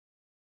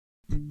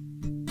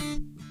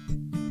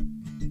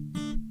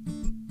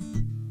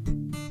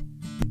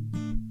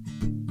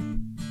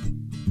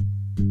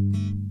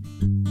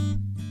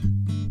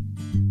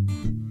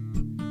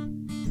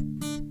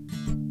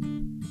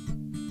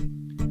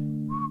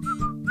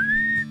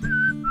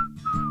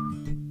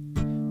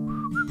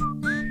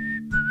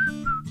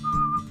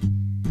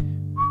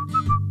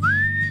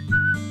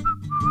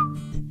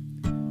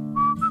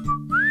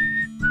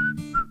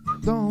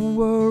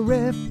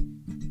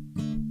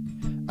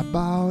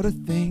about a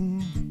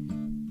thing,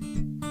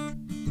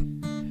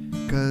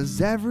 'cause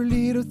every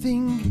little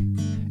thing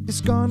is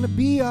gonna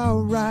be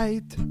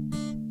alright.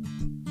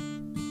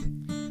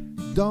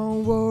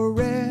 Don't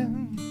worry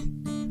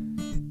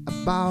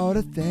about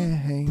a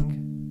thing,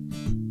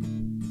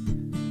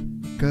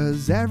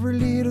 'cause every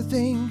little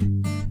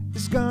thing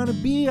is gonna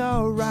be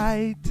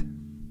alright.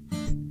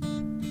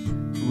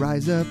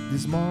 Rise up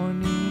this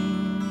morning,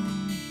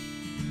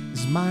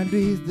 smile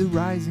with the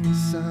rising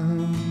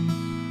sun.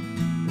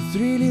 The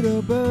three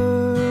little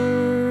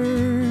birds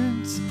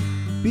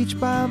pitch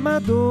by my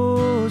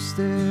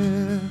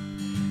doorstep,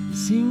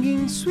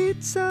 singing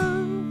sweet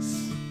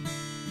songs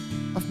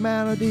of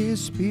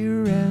melodies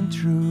pure and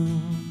true,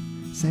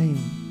 saying,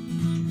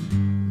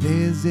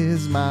 this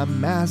is my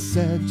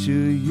message to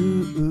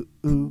you.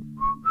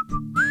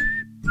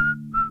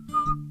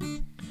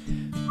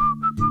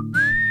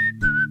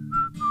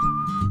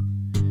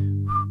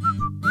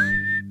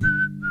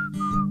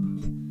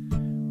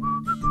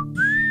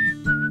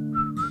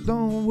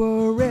 Don't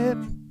worry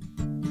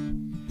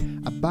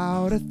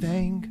about a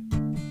thing,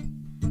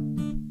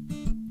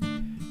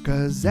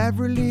 'cause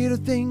every little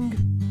thing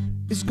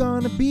is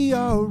gonna be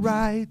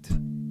alright.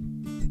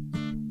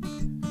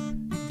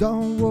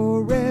 Don't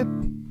worry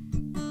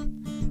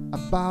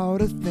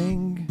about a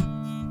thing,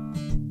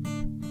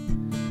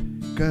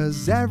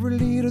 'cause every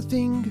little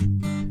thing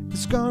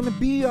is gonna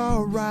be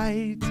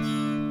alright.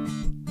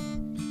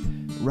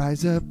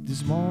 Rise up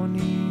this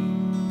morning,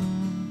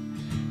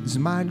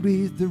 smile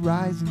with the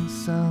rising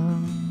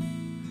sun.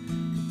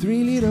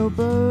 Three little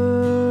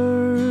birds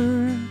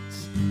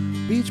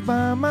beach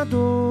by my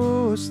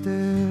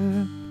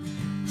doorstep,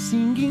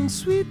 singing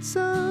sweet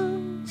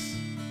songs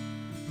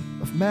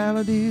of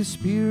melodies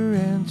pure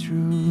and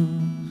true,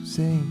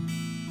 saying,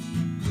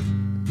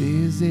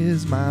 this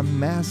is my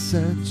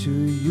message to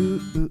you.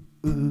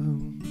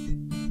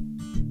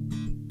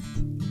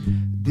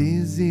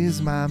 This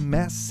is my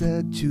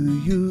message to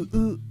you.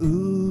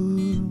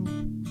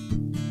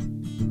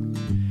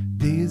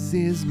 This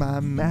is my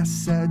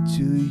message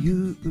to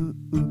you.